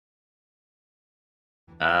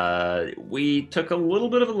We took a little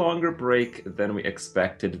bit of a longer break than we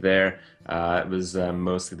expected there. It was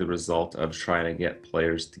mostly the result of trying to get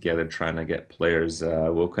players together, trying to get players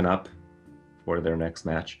woken up for their next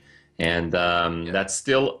match. And Yeah. that's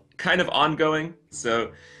still kind of ongoing.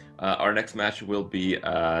 So our next match will be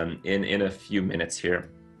in a few minutes here.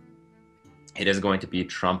 It is going to be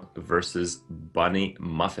Trump versus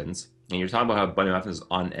Bunnymuffins. And you're talking about how Bunnymuffins is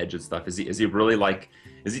on edge and stuff. Is he really like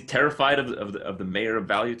is he terrified of the mayor of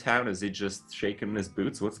Value Town? Is he just shaking in his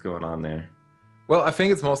boots? What's going on there? Well, I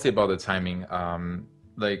think it's mostly about the timing.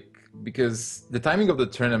 Like because the timing of the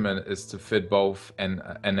tournament is to fit both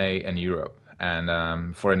NA and Europe.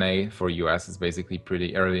 And for NA, for US, it's basically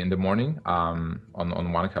pretty early in the morning on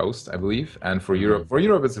one coast, I believe. And Hmm. For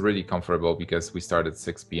Europe, it's really comfortable because we start at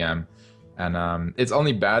 6 p.m. And it's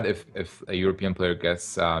only bad if a European player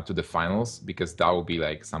gets to the finals because that will be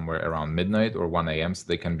like somewhere around midnight or 1 a.m. So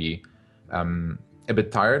they can be um, a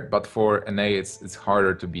bit tired. But for NA, it's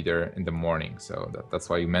harder to be there in the morning. So that's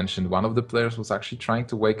why you mentioned one of the players was actually trying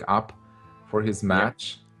to wake up for his Yep.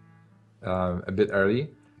 match a bit early.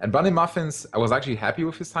 And Bunny Muffins, I was actually happy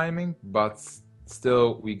with his timing, but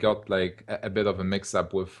still we got like a bit of a mix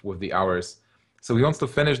up with the hours. So he wants to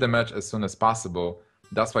finish the match as soon as possible.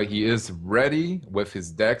 That's why he is ready with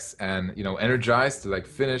his decks and energized to like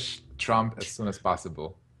finish Trump as soon as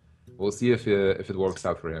possible. We'll see if it works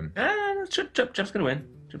out for him. Trump's gonna win.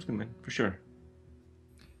 Trump's gonna win for sure.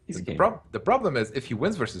 Easy game. The problem is if he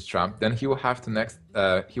wins versus Trump, then he will have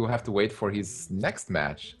to wait for his next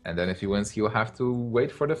match, and then if he wins, he will have to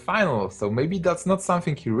wait for the final. So maybe that's not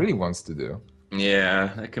something he really wants to do.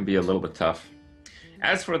 Yeah, that can be a little bit tough.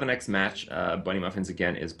 As for the next match, Bunny Muffins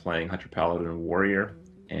again is playing Hunter Paladin Warrior,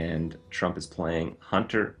 and Trump is playing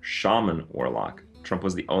Hunter Shaman Warlock. Trump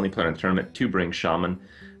was the only player in the tournament to bring Shaman,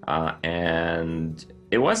 and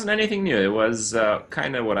it wasn't anything new. It was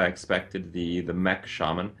kind of what I expected, the mech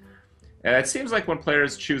Shaman. It seems like when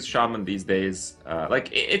players choose Shaman these days, like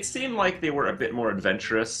it seemed like they were a bit more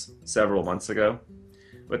adventurous several months ago,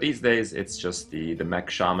 but these days it's just the mech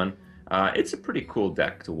Shaman. It's a pretty cool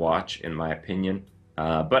deck to watch, in my opinion.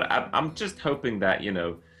 But I'm just hoping that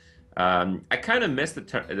I kind of miss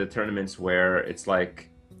the tournaments where it's like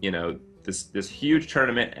this huge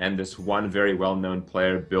tournament and this one very well known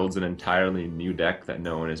player builds an entirely new deck that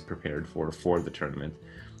no one is prepared for the tournament.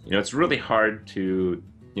 It's really hard to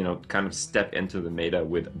kind of step into the meta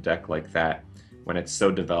with a deck like that when it's so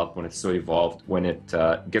developed, when it's so evolved, when it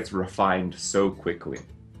gets refined so quickly.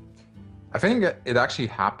 I think it actually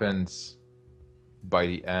happened by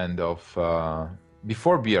the end of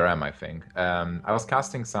before BRM. I think I was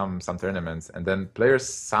casting some tournaments, and then players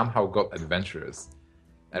somehow got adventurous,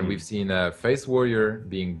 and we've Mm. seen Face Warrior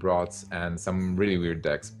being brought and some really weird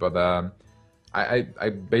decks. But I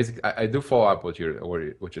basically I do follow up what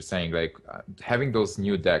you're saying. Like having those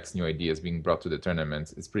new decks, new ideas being brought to the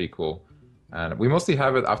tournaments is pretty cool, and we mostly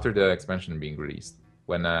have it after the expansion being released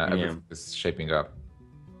when Yeah. everything is shaping up.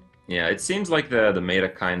 Yeah, it seems like the meta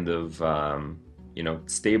kind of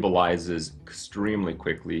stabilizes extremely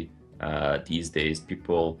quickly these days.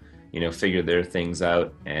 People figure their things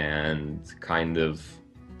out and kind of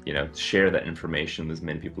share that information with as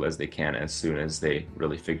many people as they can as soon as they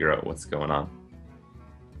really figure out what's going on.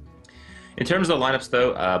 In terms of the lineups,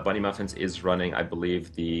 though, Bunny Muffins is running, I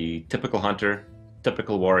believe, the typical hunter,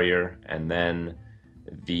 typical warrior, and then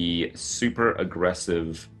the super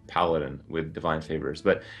aggressive paladin with divine favors.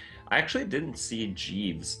 But I actually didn't see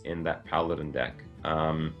Jeeves in that paladin deck.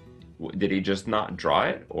 Did he just not draw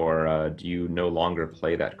it, or do you no longer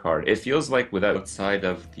play that card? It feels like outside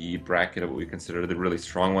of the bracket of what we consider the really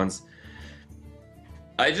strong ones,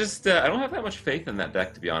 I don't have that much faith in that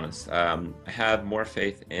deck, to be honest. I have more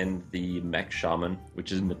faith in the mech shaman,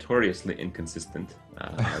 which is notoriously inconsistent,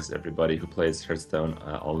 as everybody who plays Hearthstone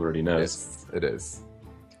already knows. It is.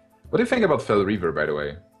 What do you think about Fel Reaver, by the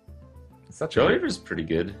way? It's such a Joe good. Reaver's pretty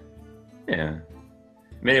good. Yeah.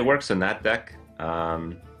 I mean, it works in that deck.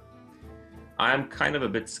 I'm kind of a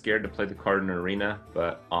bit scared to play the card in Arena,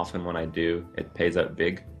 but often when I do, it pays out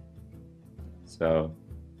big. So,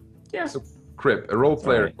 yeah, So, Crip, a role it's all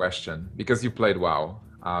player right. question, because you played WoW.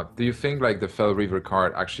 Do you think like the Fel Reaver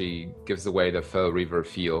card actually gives away the Fel Reaver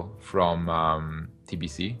feel from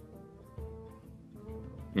TBC?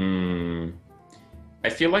 Hmm. I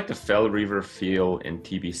feel like the Fell Reaver feel in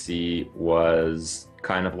TBC was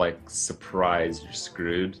kind of like surprise you're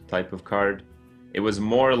screwed type of card. It was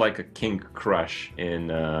more like a King Crush in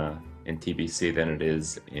TBC than it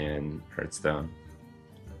is in Hearthstone.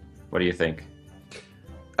 What do you think?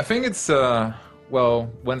 I think it's well,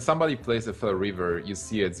 when somebody plays a Fel Reaver, you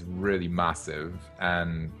see it's really massive,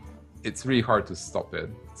 and it's really hard to stop it.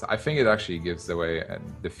 So I think it actually gives away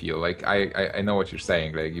the feel. Like I know what you're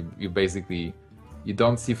saying. Like you basically you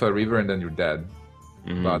don't see for a Reaver and then you're dead.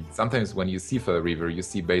 But sometimes when you see for a Reaver, you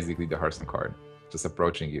see basically the Hearthstone card just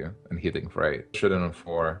approaching you and hitting for 8. Shouldn't on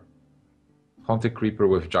 4. Haunted Creeper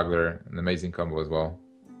with Juggler, an amazing combo as well.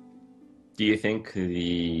 Do you think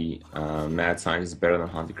the Mad Scientist is better than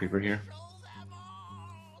Haunted Creeper here?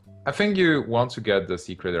 I think you want to get the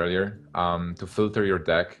secret earlier to filter your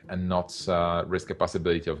deck and not risk a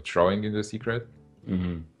possibility of drawing into the secret.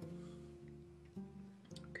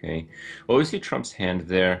 Okay. Well, we see Trump's hand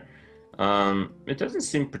there. It doesn't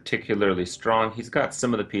seem particularly strong. He's got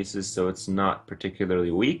some of the pieces, so it's not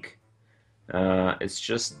particularly weak. It's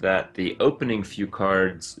just that the opening few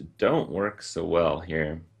cards don't work so well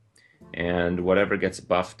here. And whatever gets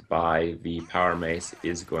buffed by the Power Mace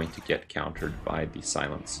is going to get countered by the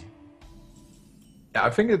Silence. Yeah, I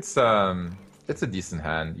think it's a decent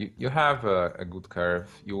hand. You have a good curve.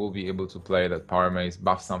 You will be able to play that Power Mace,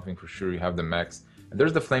 buff something for sure. You have the max. And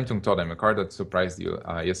there's the Flametongue Totem, a card that surprised you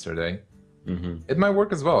yesterday. It might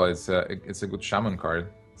work as well. It's a good Shaman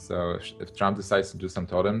card. So if Trump decides to do some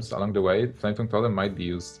totems along the way, Flametongue Totem might be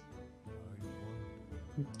used.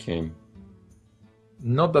 Okay.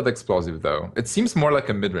 Not that explosive though. It seems more like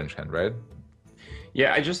a mid-range hand, right?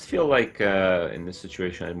 Yeah, I just feel like in this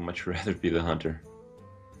situation, I'd much rather be the Hunter.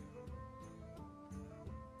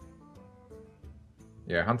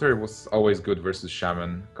 Yeah, Hunter was always good versus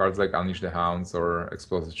Shaman. Cards like Unleash the Hounds or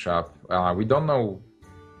Explosive Trap. We don't know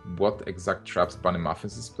what exact traps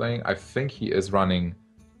Bunnymuffins is playing. I think he is running...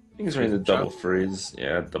 I think he's running the Double Freeze.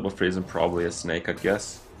 Yeah, Double Freeze and probably a Snake, I'd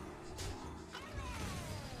guess.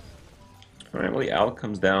 Alright, well the Owl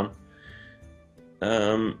comes down.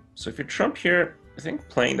 So if you're Trump here, I think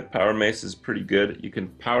playing the Power Mace is pretty good. You can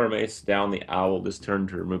Power Mace down the Owl this turn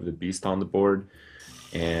to remove the Beast on the board.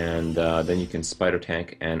 And then you can Spider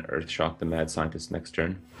Tank and Earth Shock the Mad Scientist next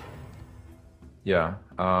turn. Yeah,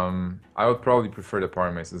 I would probably prefer the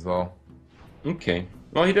Power Mace as well. Okay.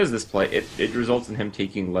 Well, he does this play. It results in him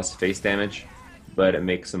taking less face damage, but it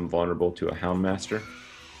makes him vulnerable to a Houndmaster.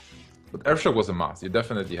 But Earthshock was a must. You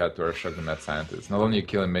definitely had to Earthshock the Mad Scientist. Not only you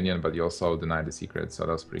kill a minion, but you also deny the secret, so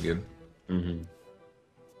that was pretty good.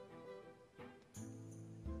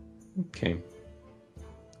 Okay.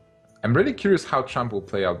 I'm really curious how Trump will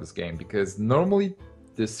play out this game, because normally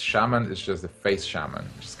this Shaman is just a face Shaman.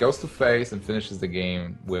 Just goes to face and finishes the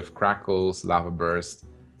game with Crackles, Lava Burst.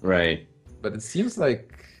 Right. But it seems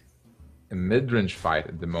like a mid-range fight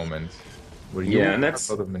at the moment, where you and have that's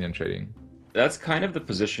a lot of minion trading. That's kind of the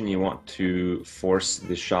position you want to force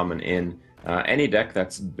the Shaman in. Any deck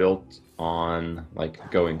that's built on like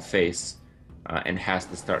going face and has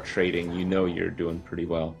to start trading, you know you're doing pretty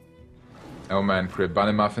well. Oh man, Crib,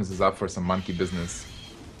 Bunnymuffins is up for some monkey business.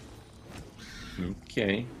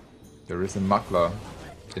 Okay. There is a Makla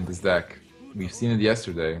in this deck. We've seen it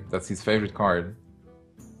yesterday. That's his favorite card.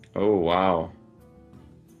 Oh wow.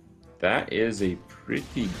 That is a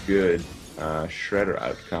pretty good Shredder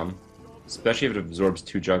outcome. Especially if it absorbs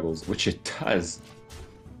 2 juggles, which it does.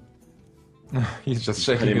 He's just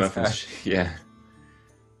shaking his head. Yeah.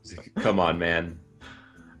 Like, come on, man.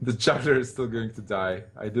 The juggler is still going to die.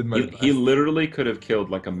 I did my best. He literally could have killed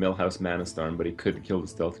like a Millhouse Mana Storm, but he couldn't kill the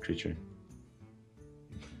stealth creature.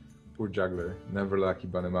 Poor juggler. Never lucky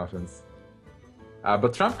Bunnymuffins.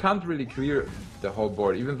 But Trump can't really clear the whole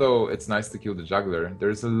board, even though it's nice to kill the juggler.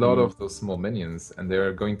 There's a lot of those small minions, and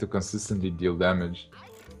they're going to consistently deal damage.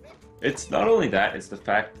 It's not only that, it's the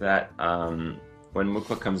fact that when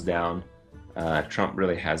Mukla comes down, Trump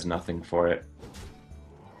really has nothing for it.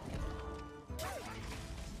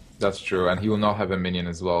 That's true, and he will not have a minion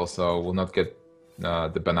as well, so will not get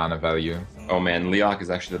the banana value. Oh man, Leok is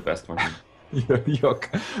actually the best one. Yeah, Leok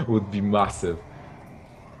would be massive.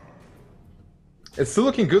 It's still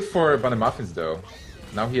looking good for Bunnymuffins though.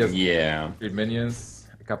 Now he has 3 minions,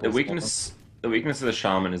 a couple The weakness of the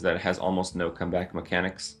Shaman is that it has almost no comeback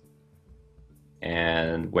mechanics.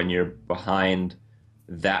 And when you're behind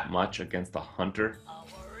that much against a Hunter,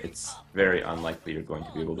 it's very unlikely you're going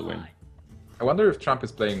to be able to win. I wonder if Trump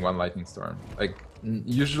is playing one Lightning Storm. Like,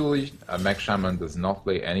 usually a Mech Shaman does not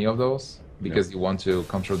play any of those, because you want to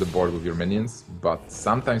control the board with your minions, but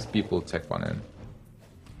sometimes people tech one in.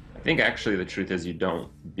 I think actually the truth is you're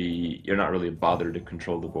not really bothered to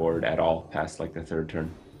control the board at all past like the 3rd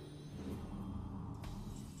turn.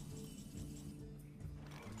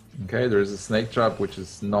 Okay, there's a Snake Trap, which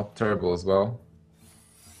is not terrible as well.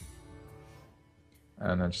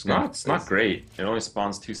 And I'm just it's not great. It only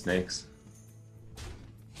spawns 2 snakes.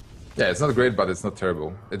 Yeah, it's not great, but it's not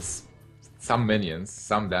terrible. It's some minions,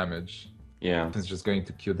 some damage. Yeah. He's just going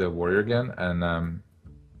to kill the warrior again and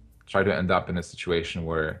try to end up in a situation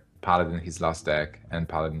where Paladin his last deck and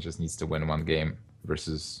Paladin just needs to win one game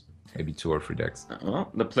versus maybe 2 or 3 decks. Well,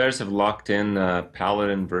 the players have locked in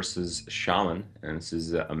Paladin versus Shaman, and this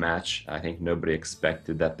is a match I think nobody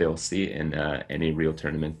expected that they'll see in any real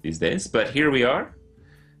tournament these days. But here we are,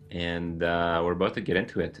 and we're about to get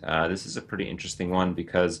into it. This is a pretty interesting one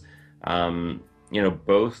because,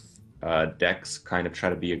 both decks kind of try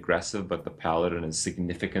to be aggressive, but the Paladin is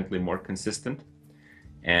significantly more consistent.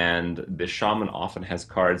 And the Shaman often has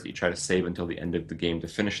cards that you try to save until the end of the game to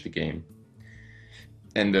finish the game.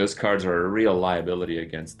 And those cards are a real liability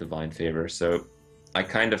against Divine Favor. So I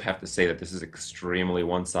kind of have to say that this is extremely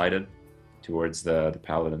one-sided towards the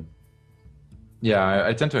Paladin. Yeah,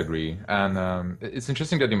 I tend to agree. And it's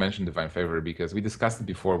interesting that you mentioned Divine Favor because we discussed it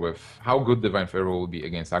before with how good Divine Favor will be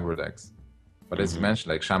against aggro decks. But as you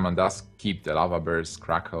mentioned, like Shaman does keep the Lava Burst,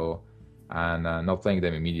 Crackle, and not playing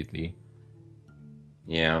them immediately.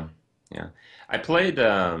 Yeah, yeah. I played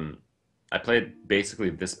basically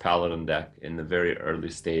this Paladin deck in the very early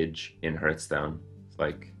stage in Hearthstone,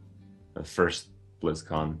 like the first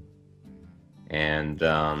BlizzCon, and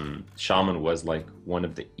Shaman was like one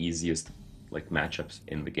of the easiest like matchups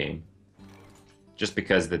in the game, just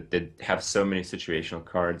because they have so many situational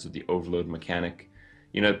cards with the overload mechanic.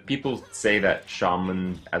 People say that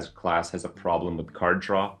Shaman as a class has a problem with card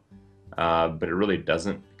draw, but it really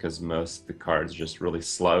doesn't because most of the cards are just really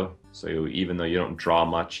slow. So even though you don't draw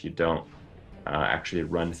much, you don't actually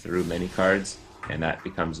run through many cards, and that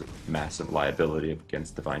becomes a massive liability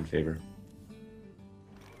against Divine Favor.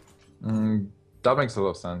 That makes a lot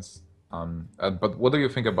of sense. But what do you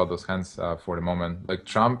think about those hands for the moment? Like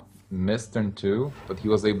Trump missed turn 2, but he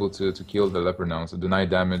was able to kill the Leper Gnome, so deny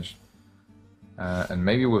damage. And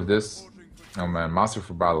maybe with this, oh man, Master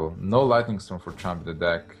for Battle. No Lightning Storm for Trump in the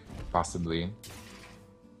deck, possibly.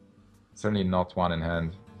 Certainly not one in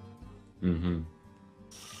hand.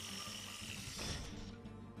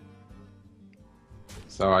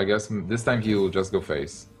 So I guess this time he will just go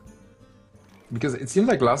face. Because it seemed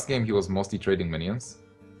like last game he was mostly trading minions.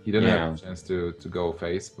 He didn't have a chance to go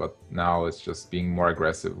face, but now it's just being more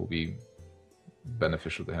aggressive will be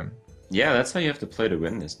beneficial to him. Yeah, that's how you have to play to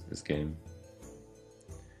win this game.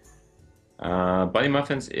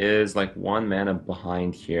 Bunnymuffins is like 1 mana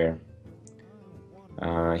behind here.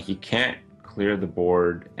 He can't clear the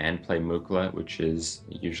board and play Mukla, which is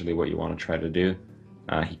usually what you want to try to do.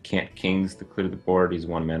 He can't Kings to clear the board. He's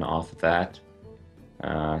 1 mana off of that.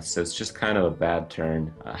 So it's just kind of a bad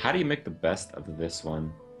turn. How do you make the best of this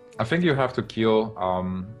one? I think you have to kill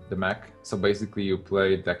the mech. So basically you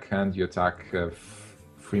play deckhand, you attack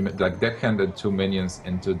deckhand and 2 minions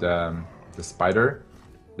into the spider.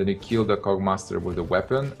 Then you kill the Cogmaster with a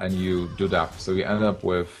weapon and you do that. So you end up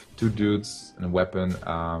with 2 dudes and a weapon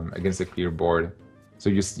against a clear board. So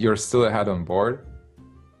you're still ahead on board,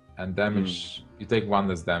 and damage you take 1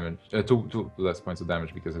 less damage, 2 less points of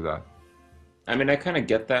damage because of that. I mean, I kind of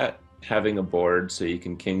get that, having a board so you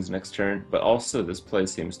can Kings next turn, but also this play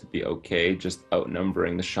seems to be okay, just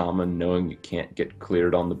outnumbering the Shaman, knowing you can't get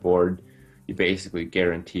cleared on the board. You basically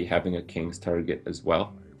guarantee having a King's target as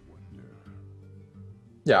well.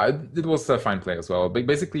 Yeah, it was a fine play as well. But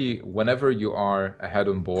basically, whenever you are ahead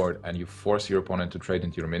on board and you force your opponent to trade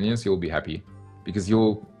into your minions, you'll be happy. Because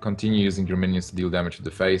you'll continue using your minions to deal damage to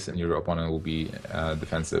the face and your opponent will be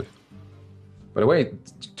defensive. By the way,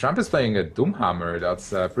 Trump is playing a Doomhammer.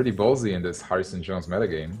 That's pretty ballsy in this Harrison Jones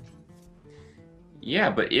metagame.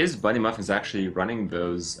 Yeah, but is Bunnymuffins actually running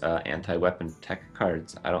those anti-weapon tech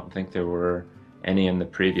cards? I don't think there were any in the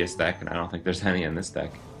previous deck, and I don't think there's any in this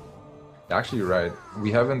deck. Actually, you're right. We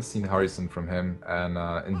haven't seen Harrison from him, and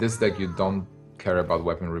in this deck you don't care about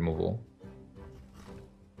weapon removal.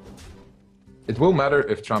 It will matter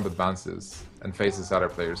if Trump advances and faces other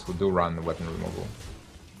players who do run weapon removal.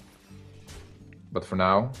 But for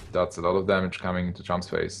now, that's a lot of damage coming into Trump's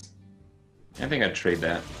face. I think I'd trade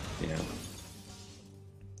that, yeah.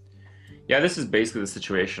 Yeah, this is basically the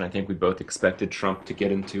situation I think we both expected Trump to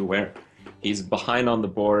get into, where he's behind on the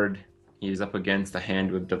board, he's up against a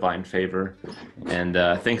hand with Divine Favor, and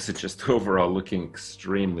things are just overall looking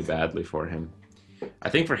extremely badly for him. I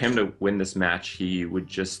think for him to win this match, he would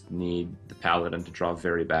just need the Paladin to draw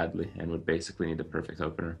very badly, and would basically need the perfect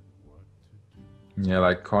opener. Yeah,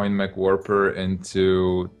 like Coin Mech Warper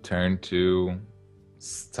into turn 2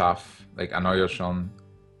 stuff, like Anoyoshon.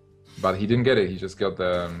 But he didn't get it, he just got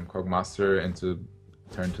the Cogmaster into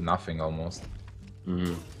turn to nothing almost.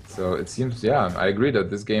 So it seems, yeah, I agree that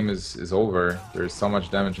this game is over. There's so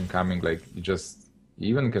much damage incoming, like you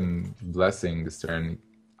even can Blessing this turn,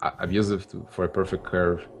 abuse it for a perfect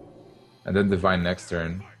curve. and then Divine next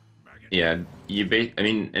turn. Yeah, I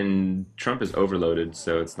mean, and Trump is overloaded,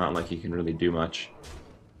 so it's not like he can really do much.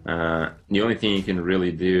 The only thing you can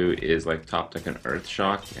really do is like top deck an Earth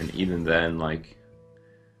Shock, and even then, like,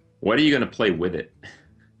 what are you gonna play with it?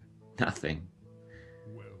 Nothing.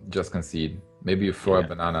 Just concede. Maybe you throw a Yeah.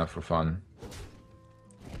 banana for fun.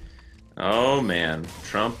 Oh man,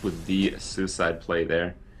 Trump with the suicide play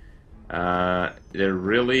there. There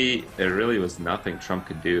really was nothing Trump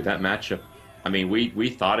could do. That matchup, I mean, we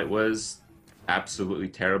thought it was absolutely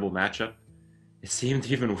terrible matchup. It seemed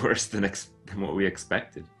even worse than what we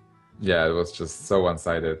expected. Yeah, it was just so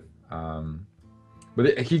one-sided.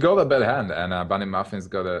 But he got a bad hand, and Bunnymuffins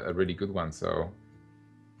got a really good one. So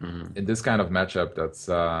Hmm. in this kind of matchup,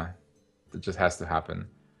 that just has to happen.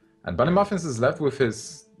 And Yeah. Bunnymuffins is left with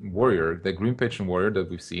his warrior, the green patron warrior that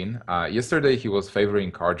we've seen. Yesterday he was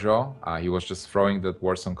favoring card draw. He was just throwing that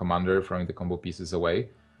Warsong commander, throwing the combo pieces away.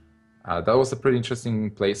 That was a pretty interesting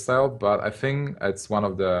playstyle, but I think it's one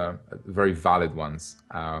of the very valid ones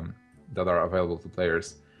that are available to players.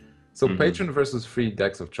 So Hmm. patron versus free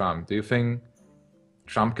decks of Trump. Do you think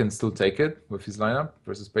Trump can still take it with his lineup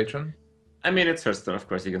versus patron? I mean, it's Hearthstone. Of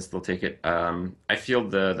course, you can still take it. I feel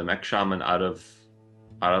the Mech Shaman out of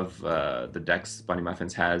the decks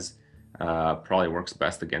Bunnymuffins has probably works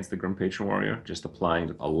best against the Grim Patron Warrior, just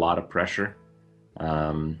applying a lot of pressure.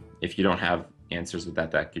 If you don't have answers with that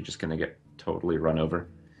deck, you're just gonna get totally run over.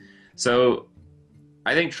 So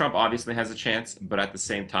I think Trump obviously has a chance, but at the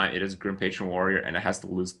same time, it is Grim Patron Warrior, and it has to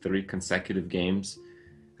lose 3 consecutive games.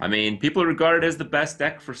 I mean, people regard it as the best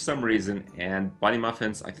deck for some reason, and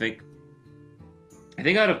Bunnymuffins, I think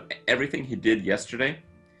out of everything he did yesterday,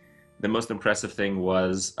 the most impressive thing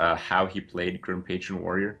was how he played Grim Patron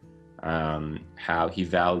Warrior, how he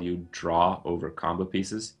valued draw over combo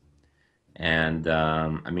pieces, and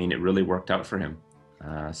I mean, it really worked out for him.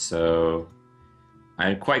 So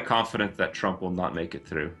I'm quite confident that Trump will not make it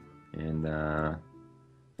through, and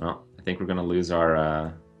well, I think we're gonna lose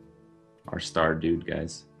our star dude,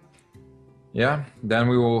 guys. Yeah, then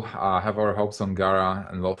we will have our hopes on Gara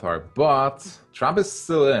and Lothar. But Trump is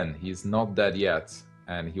still in. He's not dead yet.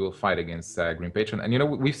 And he will fight against Green Patron. And you know,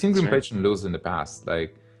 we've seen That's Green right. Patron lose in the past.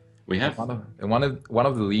 Like We in have. one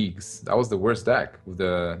of the leagues, that was the worst deck with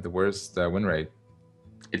the worst win rate.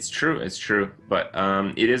 It's true, it's true. But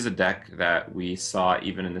it is a deck that we saw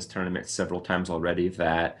even in this tournament several times already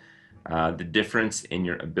that the difference in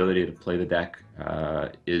your ability to play the deck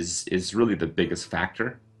is really the biggest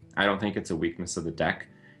factor. I don't think it's a weakness of the deck.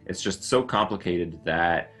 It's just so complicated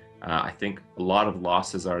that I think a lot of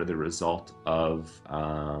losses are the result of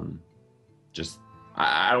just,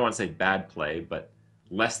 I don't want to say bad play, but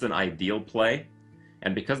less than ideal play.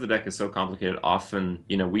 And because the deck is so complicated, often,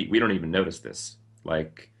 we don't even notice this.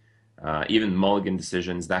 Like, even mulligan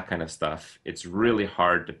decisions, that kind of stuff, it's really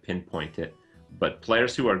hard to pinpoint it. But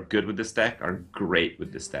players who are good with this deck are great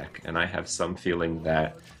with this deck. And I have some feeling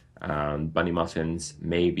that Bunnymuffins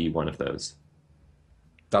may be one of those.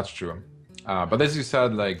 That's true. But as you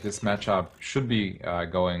said, like this matchup should be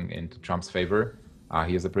going into Trump's favor.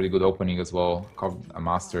 He has a pretty good opening as well. Cobbed a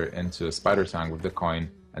master into a Spider Tank with the coin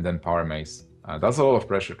and then Power Mace. That's a lot of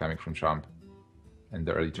pressure coming from Trump in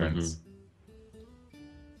the early Hmm. turns.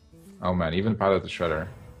 Oh man, even Pilot the Shredder.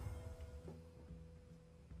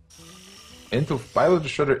 Into Pilot the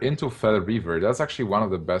Shredder into Feather Reaver. That's actually one of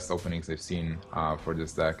the best openings I've seen for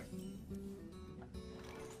this deck.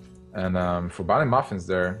 And for Bunnymuffins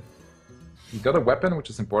there, he got a weapon, which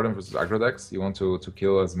is important versus aggro decks. You want to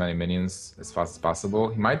kill as many minions as fast as possible.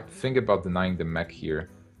 He might think about denying the mech here,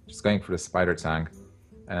 just going for the Spider Tank.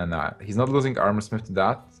 And he's not losing Armor Smith to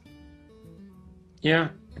that. Yeah,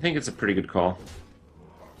 I think it's a pretty good call.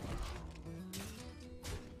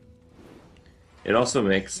 It also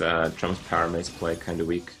makes Trump's Power Mace play kind of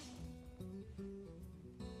weak.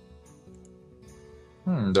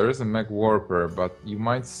 There is a Mech Warper, but you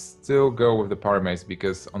might still go with the Power Mace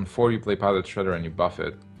because on 4 you play Pilot Shredder and you buff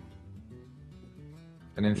it.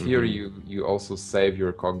 And in theory, Hmm. you also save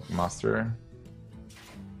your Cog Master.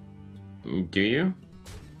 Do you?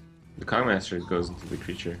 The Cogmaster goes into the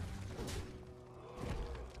creature.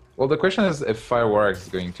 Well, the question is if Fireworks is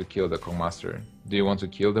going to kill the Cog Master. Do you want to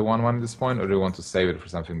kill the 1/1 at this point, or do you want to save it for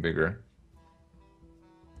something bigger?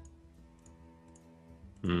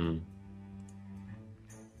 Hmm.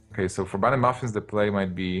 Okay, so for Bunnymuffins, the play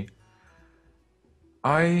might be...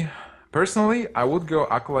 I would go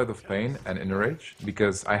Acolyte of Pain and Enrage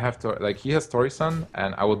because I have to he has Torisan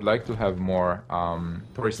and I would like to have more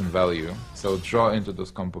Torisan value. So draw into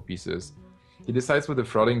those combo pieces. He decides with the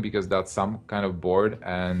Frauding because that's some kind of board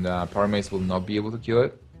and Power Mace will not be able to kill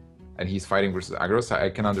it. and he's fighting versus aggro, so I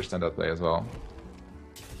can understand that play as well.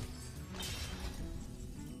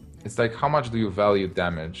 It's like, how much do you value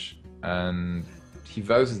damage? And he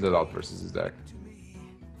values it a lot versus his deck.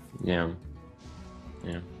 Yeah.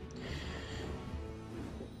 Yeah.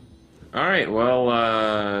 All right, well,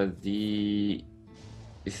 the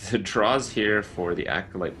draws here for the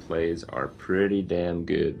Acolyte plays are pretty damn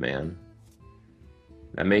good, man.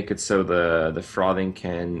 That make it so the Frothing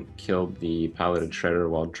can kill the Piloted Shredder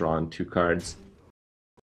while drawing 2 cards.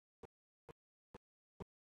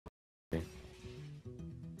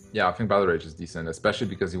 Yeah, I think Battle Rage is decent, especially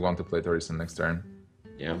because you want to play Torison next turn.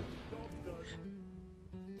 Yeah.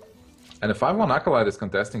 And the 5-1 Acolyte is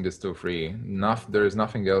contesting this 2-3. There is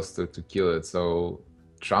nothing else to kill it, so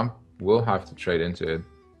Trump will have to trade into it.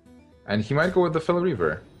 And he might go with the Fellow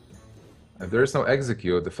Reaver. If there is no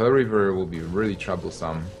execute, the Fellow Reaver will be really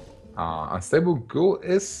troublesome. Unstable Ghoul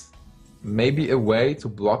is maybe a way to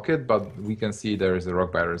block it, but we can see there is a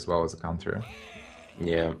Rock Batter as well as a counter.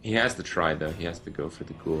 Yeah, he has to try though. He has to go for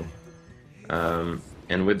the Ghoul.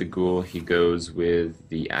 And with the Ghoul, he goes with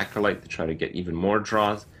the Acolyte to try to get even more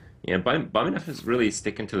draws. Yeah, Bunnymuffins is really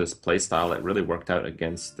sticking to this playstyle that really worked out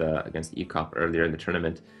against ECOP earlier in the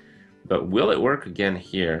tournament. But will it work again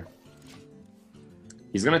here?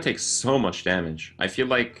 He's going to take so much damage. I feel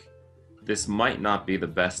like this might not be the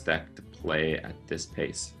best deck to play at this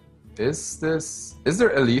pace. Is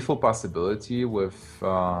there a lethal possibility with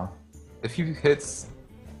if he hits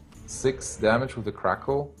 6 damage with the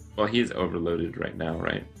Crackle? Well, he's overloaded right now,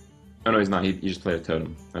 right? Oh no, he's not. He just played a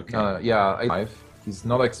totem. Okay. Yeah, he's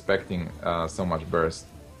not expecting so much burst.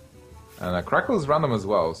 And Crackle is random as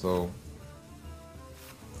well, so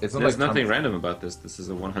it's not There's like nothing random about this. This is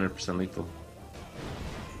a 100% lethal.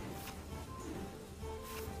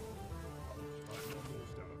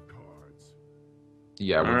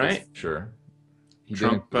 Yeah, all right. Sure.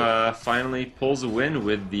 Trump finally pulls a win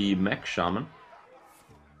with the Mech Shaman.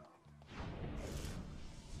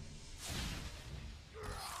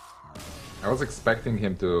 I was expecting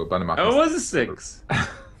him to Bunnymuffins. Oh, it was a 6.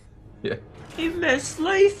 Yeah. He missed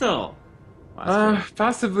lethal.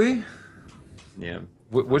 Possibly. Yeah.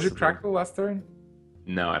 Would you Crackle last turn?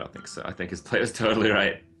 No, I don't think so. I think his play was totally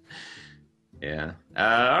right. Yeah.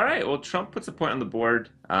 All right. Well, Trump puts a point on the board.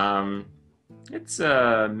 It's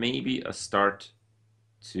maybe a start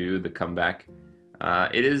to the comeback.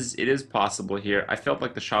 It is possible here. I felt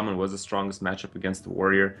like the Shaman was the strongest matchup against the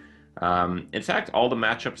Warrior. In fact, all the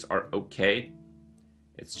matchups are okay.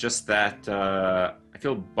 It's just that I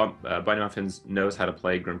feel Bunnymuffins knows how to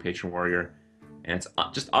play Grim Patron Warrior, and it's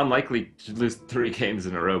just unlikely to lose 3 games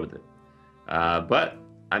in a row with it. But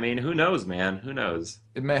I mean, who knows, man? Who knows?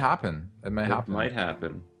 It may happen. It might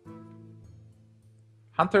happen.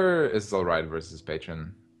 Hunter is alright versus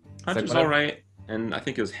Patron. Hunter's alright, and I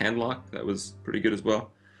think it was Handlock that was pretty good as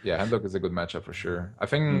well. Yeah, Handlock is a good matchup for sure. I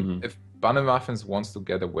think if Bunnymuffins wants to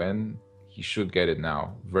get a win, he should get it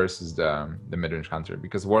now versus the mid-range Hunter,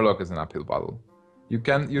 because Warlock is an uphill battle.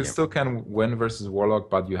 You still can win versus Warlock,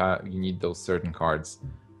 but you need those certain cards.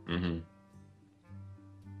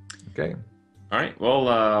 Okay. All right. Well,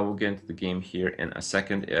 we'll get into the game here in a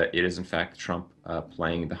second. It is in fact Trump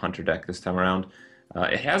playing the Hunter deck this time around.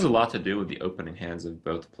 It has a lot to do with the opening hands of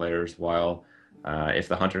both players. While if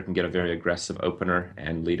the Hunter can get a very aggressive opener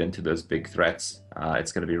and lead into those big threats,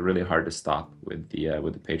 it's going to be really hard to stop with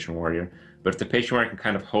the Patron Warrior. But if the Patron Warrior can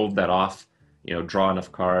kind of hold that off, draw enough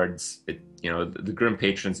cards, the Grim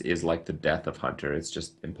Patrons is like the death of Hunter. It's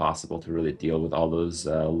just impossible to really deal with all those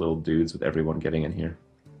little dudes with everyone getting in here.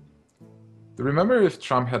 Do you remember if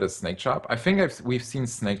Trump had a Snake Chop? I think we've seen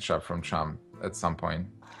Snake Chop from Trump at some point.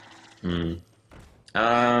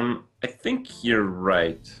 I think you're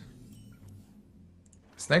right.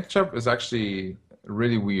 Snake Chop is actually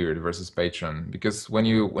really weird versus Patron, because when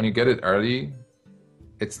you get it early,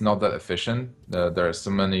 it's not that efficient. There are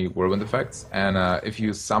so many whirlwind effects, and if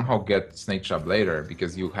you somehow get Snake Chop later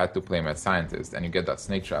because you had to play Mad Scientist and you get that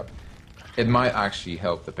Snake Chop, it might actually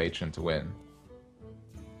help the Patron to win.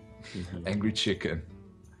 Angry Chicken.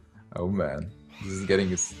 Oh man, this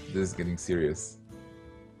is getting serious.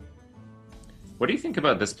 What do you think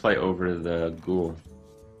about this play over the Ghoul?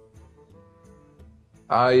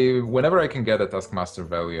 Whenever I can get a Taskmaster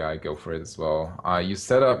value, I go for it as well. You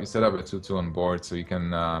set up a 2/2 on board, so you can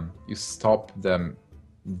you stop the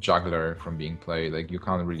Juggler from being played. Like, you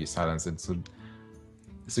can't really silence it. So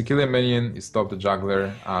you kill a minion, you stop the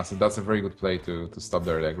Juggler. So that's a very good play to stop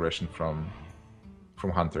the aggression from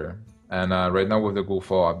Hunter. And right now with the Ghoul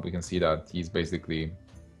follow-up, we can see that he's basically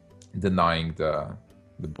denying the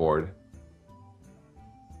board.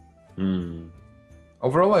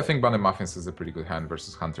 Overall, I think Bunnymuffins is a pretty good hand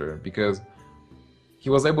versus Hunter because he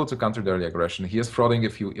was able to counter the early aggression. He has Frauding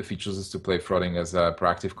if he chooses to play Frauding as a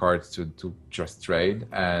proactive card to just trade,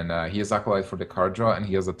 and he has Acolyte for the card draw, and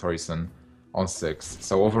he has a Torison on 6.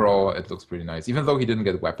 So overall, it looks pretty nice. Even though he didn't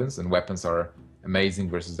get weapons, and weapons are amazing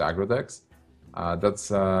versus the aggro decks, that's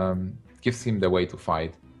gives him the way to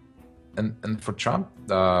fight. And for Trump,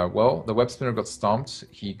 well, the web spinner got stomped.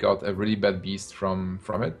 He got a really bad beast from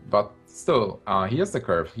it, but still, he has the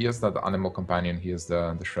curve. He has that animal companion. He has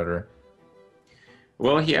the shredder.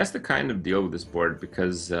 Well, he has to kind of deal with this board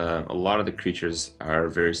because a lot of the creatures are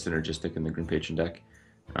very synergistic in the Green Patron deck.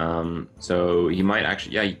 So he might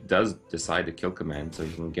actually, yeah, he does decide to kill command so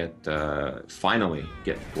he can get finally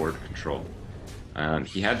get board control.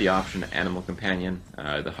 He had the option Animal Companion.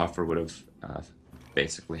 The Huffer would have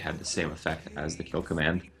basically had the same effect as the kill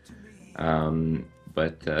command,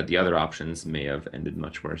 but the other options may have ended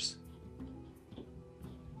much worse.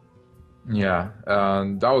 Yeah,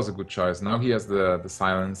 that was a good choice. Now he has the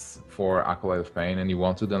silence for Acolyte of Pain, and you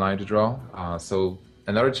want to deny the draw. So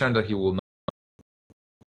another turn that he will not,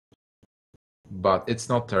 but it's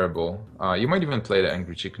not terrible. You might even play the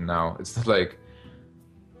Angry Chicken now. It's not like,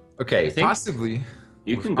 okay, possibly.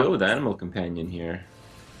 You can go with Animal Companion here.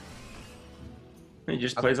 He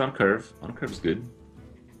just plays on curve. On curve's good.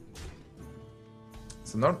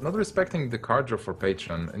 So not respecting the card draw for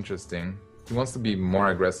Patron. Interesting. He wants to be more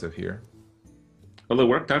aggressive here. Well, it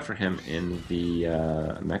worked out for him in the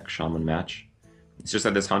Mech Shaman match. It's just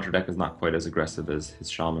that this Hunter deck is not quite as aggressive as his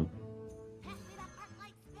Shaman.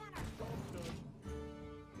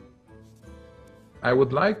 I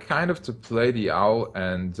would like kind of to play the Owl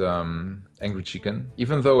and Angry Chicken,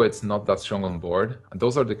 even though it's not that strong on board.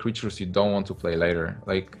 Those are the creatures you don't want to play later.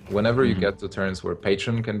 Like, whenever you get to turns where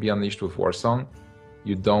Patron can be unleashed with Warsong,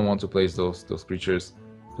 you don't want to place those creatures.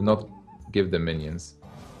 Do not give them minions.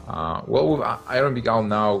 Well, with Iron Big Owl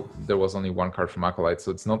now, there was only one card from Acolyte,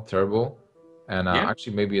 so it's not terrible. And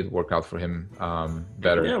actually, maybe it worked out for him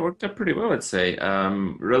better. Yeah, it worked out pretty well, I'd say.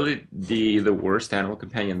 Really, the worst Animal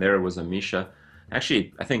Companion there was Amisha.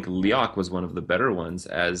 Actually, I think Leok was one of the better ones,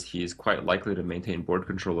 as he's quite likely to maintain board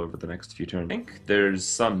control over the next few turns. I think there's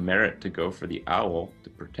some merit to go for the Owl to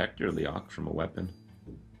protect your Leok from a weapon.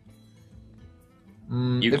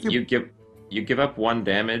 You give up 1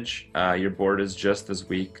 damage, your board is just as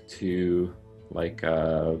weak to like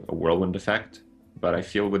a Whirlwind effect, but I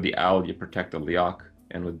feel with the Owl you protect the Leok,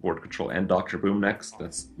 and with board control and Dr. Boom next,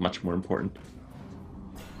 that's much more important.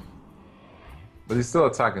 But he's still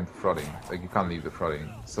attacking the Frauding. Like, you can't leave the Frauding.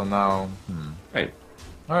 So now, Right.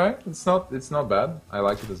 All right, it's not bad. I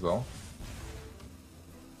like it as well.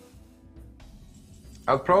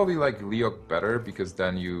 I'd probably like Leok better because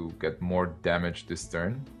then you get more damage this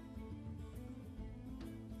turn.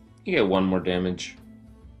 You get 1 more damage.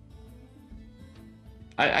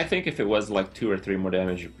 I think if it was like 2 or 3 more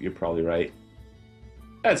damage, you're probably right.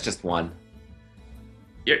 That's just 1.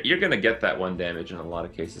 You're gonna get that 1 damage in a lot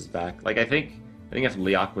of cases back. Like, I think if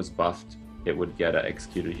Leok was buffed, it would get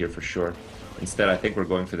executed here for sure. Instead, I think we're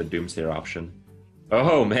going for the Doomsayer option.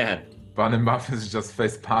 Oh man, Bunnymuffins is just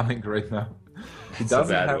face palming right now. He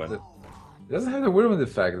doesn't have the Whirlwind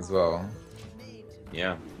effect as well.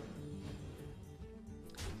 Yeah.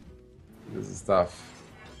 This is tough.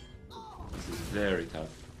 This is very tough.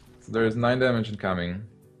 So there is 9 damage incoming.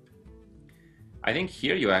 I think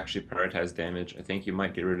here you actually prioritize damage. I think you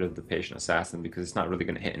might get rid of the Patient Assassin because it's not really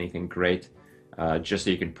going to hit anything great. Just so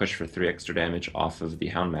you can push for 3 extra damage off of the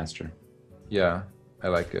Houndmaster. Yeah, I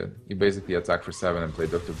like it. You basically attack for 7 and play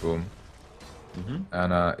Dr. Boom.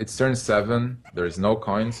 And it's turn 7, there is no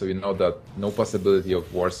coin, so you know that no possibility of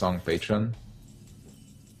Warsong Patron.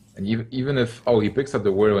 And even if, he picks up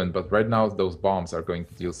the Whirlwind, but right now those bombs are going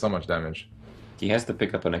to deal so much damage. He has to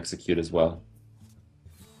pick up an Execute as well.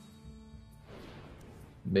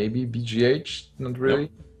 Maybe BGH? Not really?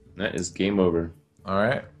 Nope. That is game over.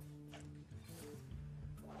 Alright.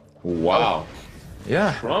 Wow.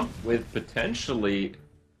 Yeah. Trump with potentially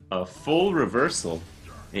a full reversal.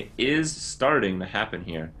 It is starting to happen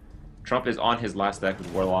here. Trump is on his last deck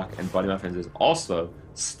with Warlock, and Bunnymuffins is also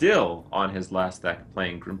still on his last deck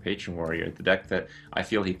playing Grim Patron Warrior, the deck that I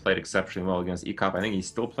feel he played exceptionally well against ECOP. I think he's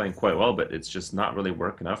still playing quite well, but it's just not really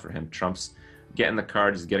working out for him. Trump's getting the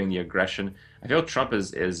cards, getting the aggression. I feel Trump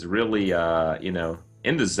is really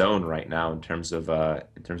in the zone right now in terms of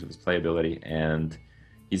his playability, and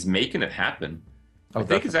he's making it happen. I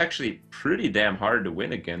think it's actually pretty damn hard to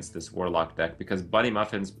win against this Warlock deck because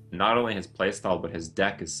Bunnymuffins, not only his playstyle, but his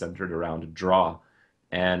deck is centered around draw.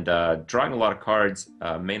 And drawing a lot of cards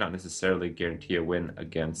may not necessarily guarantee a win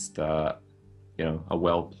against a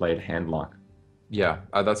well-played handlock. Yeah,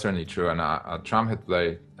 that's certainly true. And Trump had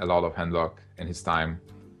played a lot of handlock in his time.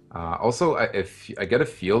 Also, if I get a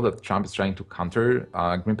feel that Trump is trying to counter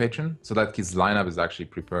Green Patron, so that his lineup is actually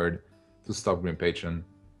prepared to stop Green Patron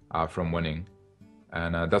from winning.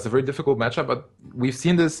 And that's a very difficult matchup, but we've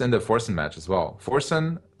seen this in the Forsen match as well.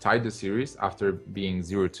 Forsen tied the series after being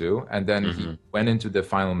 0-2, and then he Hmm. went into the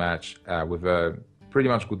final match with a pretty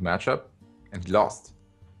much good matchup, and he lost.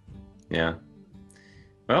 Yeah.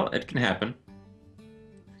 Well, it can happen.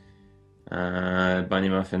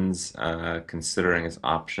 Bunnymuffins considering his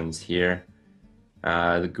options here.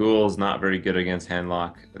 The Ghoul's not very good against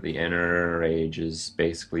Handlock. The Inner Rage is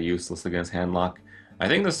basically useless against Handlock. I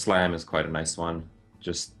think the Slam is quite a nice one.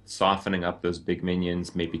 Just softening up those big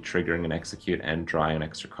minions, maybe triggering an Execute and drawing an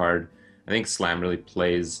extra card. I think Slam really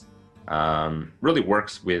really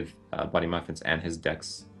works with Bunnymuffins and his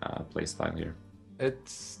deck's playstyle here.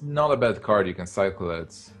 It's not a bad card, you can cycle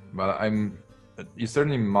it, but you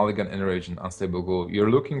certainly mulligan Inner Rage and Unstable Ghoul. You're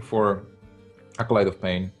looking for Acolyte of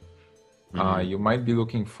Pain. Hmm. You might be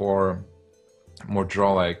looking for more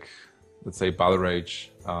draw, like, let's say, Battle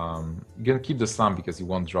Rage. You're gonna keep the Slam because you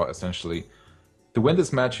won't draw, essentially. To win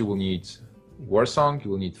this match, you will need Warsong,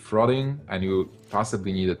 you will need Frauding, and you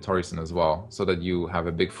possibly need a Torison as well, so that you have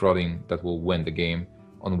a big Frauding that will win the game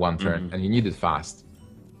on one turn, Hmm. and you need it fast.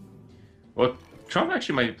 Well, Trump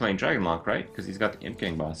actually might be playing Dragonlock, right? Because he's got the Imp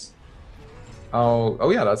Gang boss. Oh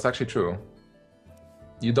yeah, that's actually true.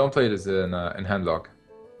 You don't play this in Handlock.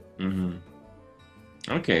 Hmm.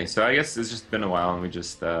 Okay, so I guess it's just been a while and we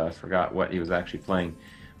just forgot what he was actually playing.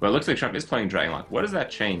 But it looks like Trump is playing Dragonlock. What does that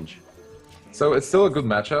change? So it's still a good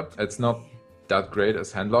matchup. It's not that great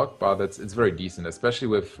as Handlock, but it's very decent, especially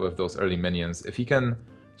with those early minions. If he can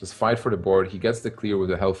just fight for the board, he gets the clear with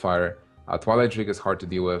the Hellfire. Twilight Drake is hard to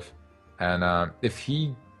deal with, and if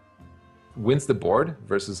he wins the board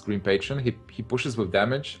versus Green Patron, he pushes with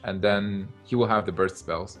damage, and then he will have the burst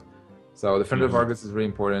spells. So Defender of Hmm. Argus is really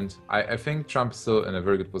important. I think Trump's still in a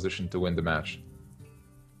very good position to win the match.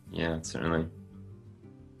 Yeah, certainly.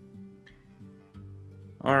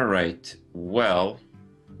 All right. Well,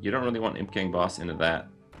 you don't really want Imp Gang boss into that.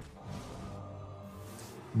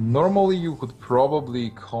 Normally, you could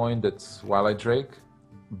probably coin the Twilight Drake,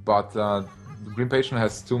 but Green Patron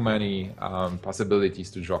has too many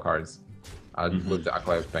possibilities to draw cards with Hmm. the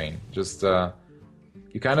Acolyte of Pain. Just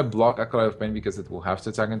you kind of block Acolyte of Pain because it will have to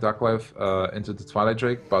attack into Acolyte into the Twilight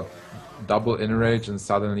Drake, but double Inner Rage and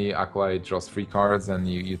suddenly Acolyte draws 3 cards and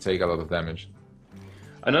you take a lot of damage.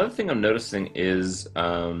 Another thing I'm noticing is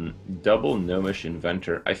double Gnomish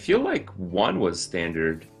Inventor. I feel like one was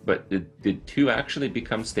standard, but did two actually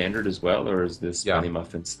become standard as well, or is this Yeah, Bunny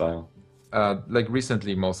Muffin style? like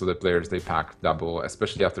recently, most of the players they pack double,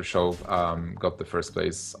 especially after Show got the first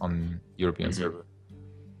place on European Hmm. server.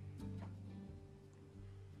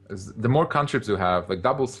 The more cantrips you have, like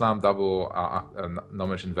double Slam, double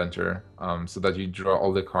Gnomish Inventor, so that you draw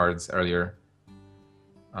all the cards earlier,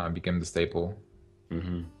 became the staple.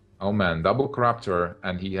 Hmm. Oh man, double Corruptor,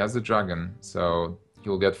 and he has the dragon, so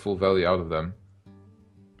he'll get full value out of them.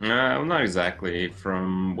 Well, not exactly.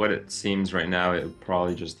 From what it seems right now, it would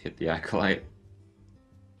probably just hit the Acolyte.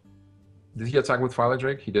 Did he attack with Twilight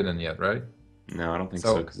Drake? He didn't yet, right? No, I don't think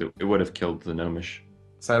so, So, because it would have killed the Gnomish.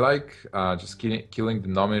 so I like just killing the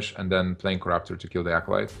Gnomish and then playing Corruptor to kill the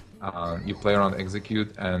Acolyte. You play around Execute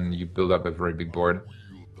and you build up a very big board.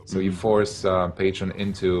 So you Hmm. force Patron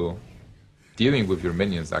into dealing with your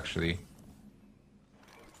minions, actually.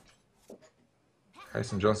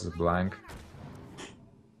 Harrison Jones is blank.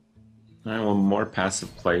 All right, well, more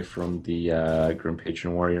passive play from the Grim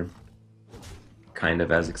Patron Warrior. Kind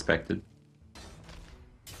of as expected.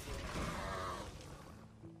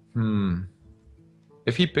 Hmm.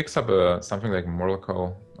 If he picks up something like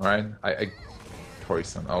Morloco, alright?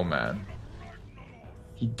 Poison, oh man.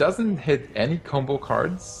 He doesn't hit any combo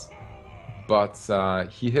cards, but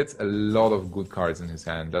he hits a lot of good cards in his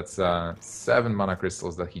hand. That's 7 mana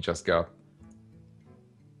crystals that he just got.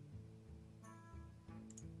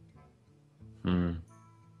 Hmm.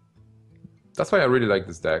 That's why I really like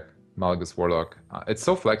this deck, Malgus Warlock. It's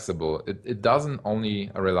so flexible. It doesn't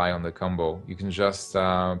only rely on the combo. You can just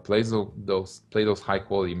play those high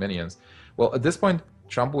quality minions. Well, at this point,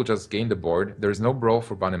 Trump will just gain the board. There's no brawl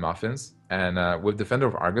for Bunnymuffins, and with Defender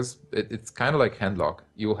of Argus, it's kind of like Handlock.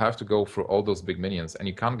 You will have to go through all those big minions, and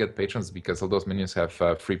you can't get patrons because all those minions have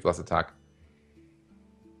 3+ attack.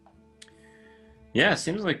 Yeah,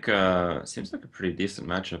 seems like a pretty decent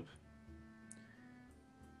matchup.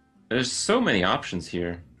 There's so many options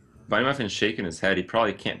here. Bunny Muffin's shaking his head. He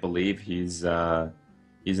probably can't believe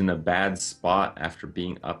He's in a bad spot after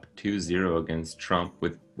being up 2-0 against Trump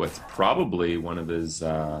with what's probably one of his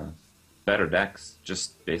better decks,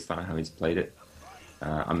 just based on how he's played it.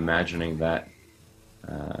 I'm imagining that.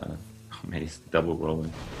 Oh man, he's double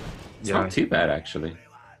rolling. It's Yeah. not too bad actually.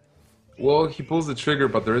 Well, he pulls the trigger,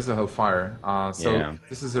 but there is a Hellfire. So Yeah.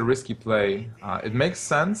 this is a risky play. It makes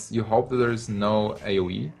sense. You hope that there is no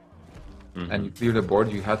AoE, and you Hmm. clear the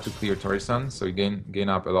board. You had to clear Torisan, so you gain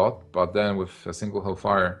up a lot. But then with a single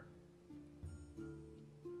Hellfire,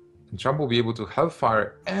 Trump will be able to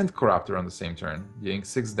Hellfire and Corruptor on the same turn, dealing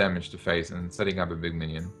 6 damage to face and setting up a big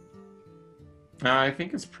minion. I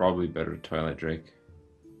think it's probably better Twilight Drake.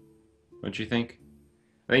 Don't you think?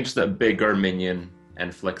 I think just a bigger minion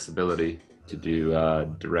and flexibility to do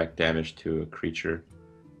direct damage to a creature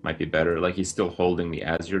might be better. Like he's still holding the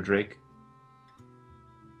Azure Drake.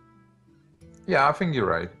 Yeah, I think you're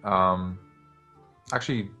right.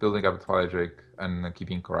 Actually, building up a Twilight Drake and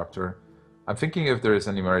keeping Corruptor. I'm thinking if there is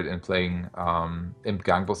any merit in playing Imp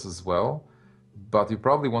Gang Boss as well, but you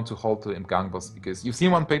probably want to hold to Imp Gang Boss because you've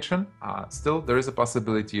seen one patron. Still, there is a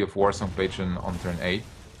possibility of Warsong patron on turn 8,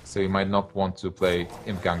 so you might not want to play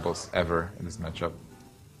Imp Gang Boss ever in this matchup.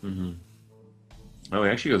 Hmm. Oh, he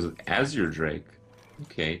actually goes with Azure Drake.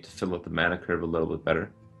 Okay, to fill up the mana curve a little bit better.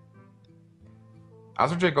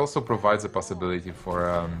 Azure Drake also provides a possibility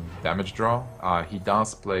for damage draw. He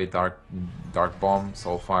does play Dark Bomb,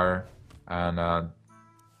 Soulfire, and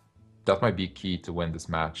that might be key to win this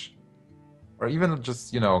match. Or even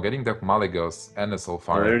just, getting the Malygos and the Oh,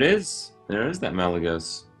 Soulfire. there it is. There is that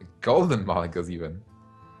Malygos. Golden Malygos even.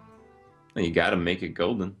 You gotta make it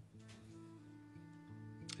golden.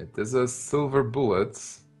 It is a silver bullet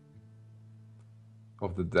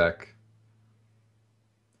of the deck.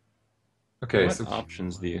 Okay, What so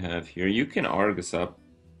options do you have here? You can Argus up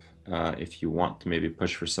if you want to maybe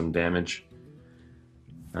push for some damage.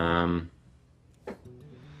 Um,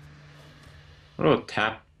 what about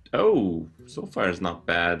tap? Oh, Soulfire is not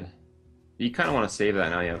bad. You kind of want to save that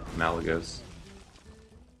now you have Malygos.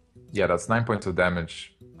 yeah, that's 9 points of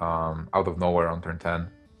damage out of nowhere on turn 10.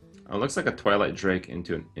 Oh, it looks like a Twilight Drake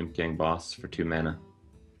into an Imp Gang boss for 2 mana.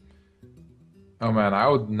 Oh man, I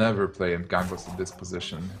would never play Imp Gangbos in this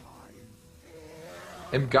position.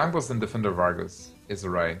 Imp Gangbos and Defender Vargas is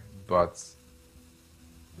alright, but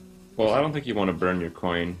Well, I don't think you want to burn your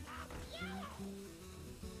coin.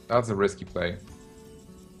 that's a risky play.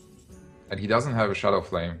 And he doesn't have a Shadow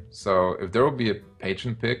Flame, so if there will be a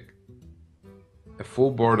patron pick, a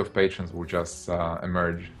full board of patrons will just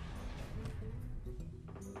emerge.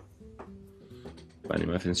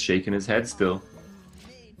 Bunnymuffin's shaking his head still.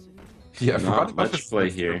 Yeah, for Not Bunnymuffins, much play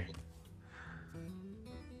it's here.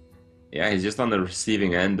 Yeah, he's just on the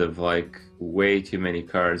receiving end of like way too many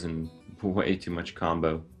cards and way too much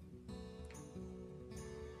combo.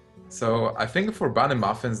 So I think for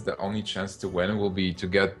Bunnymuffins, the only chance to win will be to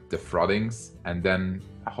get the Frothings and then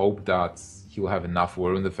hope that he will have enough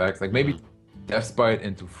Whirlwind effects. Like maybe Deathbite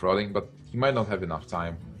into Frothing, but he might not have enough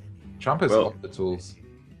time. Trump has Well, all the tools.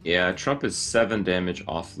 Yeah, Trump is 7 damage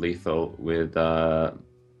off lethal with Oh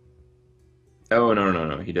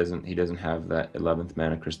no. He doesn't have that 11th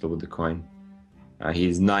mana crystal with the coin.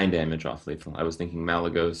 He's 9 damage off lethal. I was thinking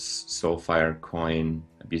Malygos, Soulfire, coin,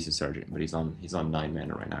 Abusive Sergeant, but he's on 9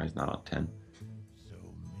 mana right now. He's not on 10.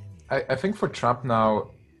 I think for Trump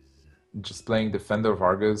now, just playing Defender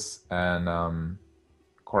Vargas and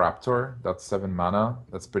Corruptor, that's 7 mana.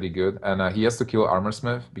 That's pretty good. And he has to kill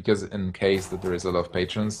Armorsmith because in case that there is a lot of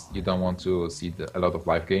patrons, you don't want to see a lot of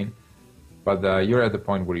life gain. But you're at the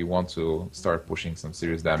point where you want to start pushing some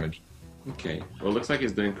serious damage. Okay. Well, it looks like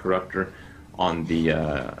he's doing Corruptor on the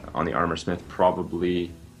Armorsmith,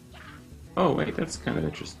 probably. Oh wait, that's kind of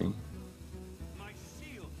interesting.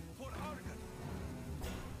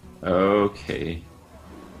 Okay.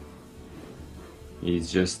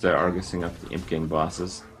 He's just Argusing up the Imp Gang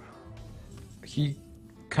bosses. He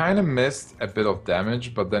kind of missed a bit of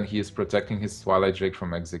damage, but then he is protecting his Twilight Drake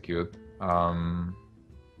from execute,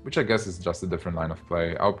 which I guess is just a different line of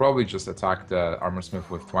play. I'll probably just attack the Armorsmith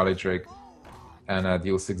with Twilight Drake and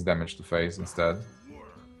deal 6 damage to face instead.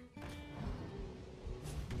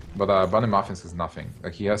 But Bunnymuffins has nothing.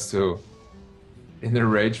 Like he has to inner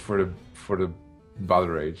rage for the battle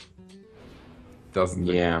rage. Doesn't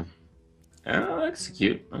it? Yeah. Oh,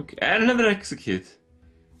 execute. Okay. Add another execute.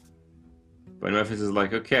 But Memphis is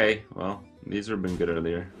like, okay, well, these have been good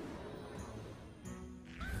earlier.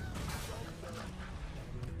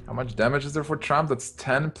 How much damage is there for Trump? That's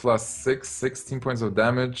 10 plus 6, 16 points of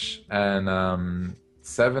damage, and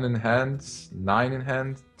 7 in hand, 9 in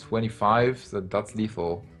hand, 25, so that's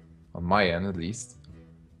lethal. On my end, at least.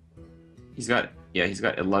 he's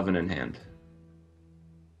got 11 in hand.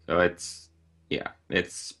 So it's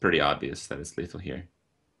pretty obvious that it's lethal here.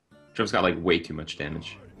 Trump's got like way too much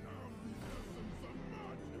damage.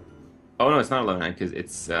 Oh no, it's not 11 hand because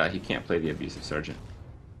it's he can't play the abusive sergeant.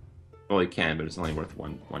 Well, he can, but it's only worth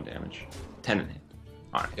one damage. 10 in hand.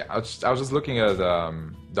 All right. Yeah, I was just looking at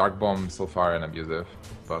Dark Bomb so far and abusive,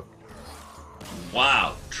 but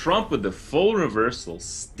Wow, Trump with the full reversal,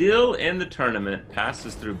 still in the tournament,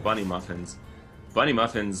 passes through Bunnymuffins.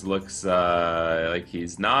 Bunnymuffins looks like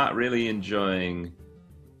he's not really enjoying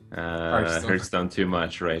Hearthstone too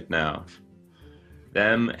much right now.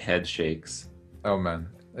 Them head shakes. oh man,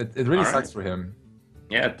 it really sucks for him.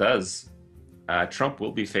 Yeah, it does. Trump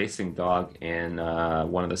will be facing Dog in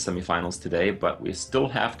one of the semifinals today, but we still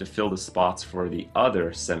have to fill the spots for the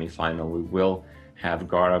other semifinal. We will have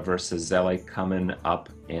Gara versus Zele coming up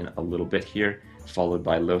in a little bit here, followed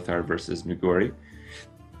by Lothar versus Muguri.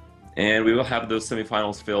 And we will have those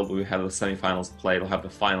semifinals filled. We will have the semifinals played. We'll have the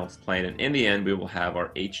finals played. And in the end, we will have our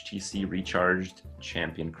HTC Recharged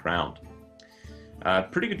Champion crowned.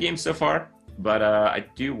 Pretty good game so far. But I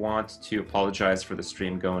do want to apologize for the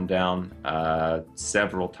stream going down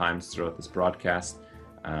several times throughout this broadcast.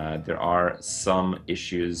 There are some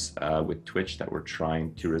issues with Twitch that we're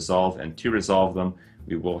trying to resolve. And to resolve them,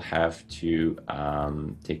 we will have to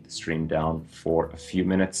take the stream down for a few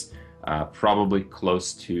minutes. Probably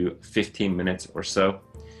close to 15 minutes or so.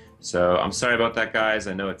 So I'm sorry about that, guys.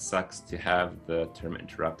 I know it sucks to have the tournament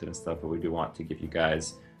interrupted and stuff, but we do want to give you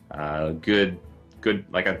guys a good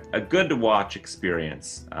to watch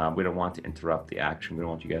experience. We don't want to interrupt the action. We don't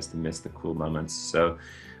want you guys to miss the cool moments. So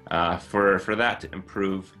for that to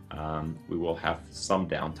improve, we will have some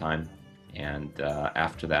downtime, and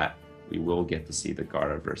after that, we will get to see the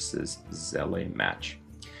Gara versus Zele match.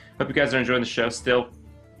 Hope you guys are enjoying the show still.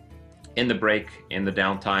 In the break, in the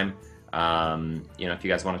downtime, if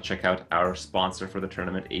you guys want to check out our sponsor for the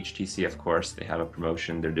tournament, HTC, of course, they have a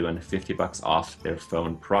promotion. They're doing $50 off their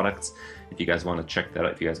phone products. If you guys want to check that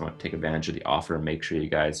out, if you guys want to take advantage of the offer, make sure you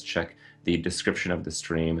guys check the description of the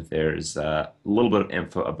stream. There's a little bit of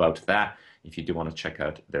info about that. If you do want to check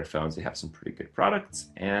out their phones, they have some pretty good products.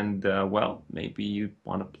 And, well, maybe you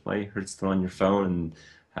want to play Hearthstone on your phone and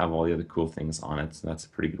have all the other cool things on it. So that's a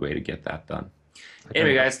pretty good way to get that done.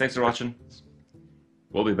 Anyway, guys, thanks for watching.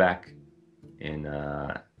 We'll be back in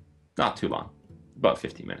not too long, about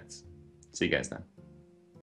 15 minutes. See you guys then.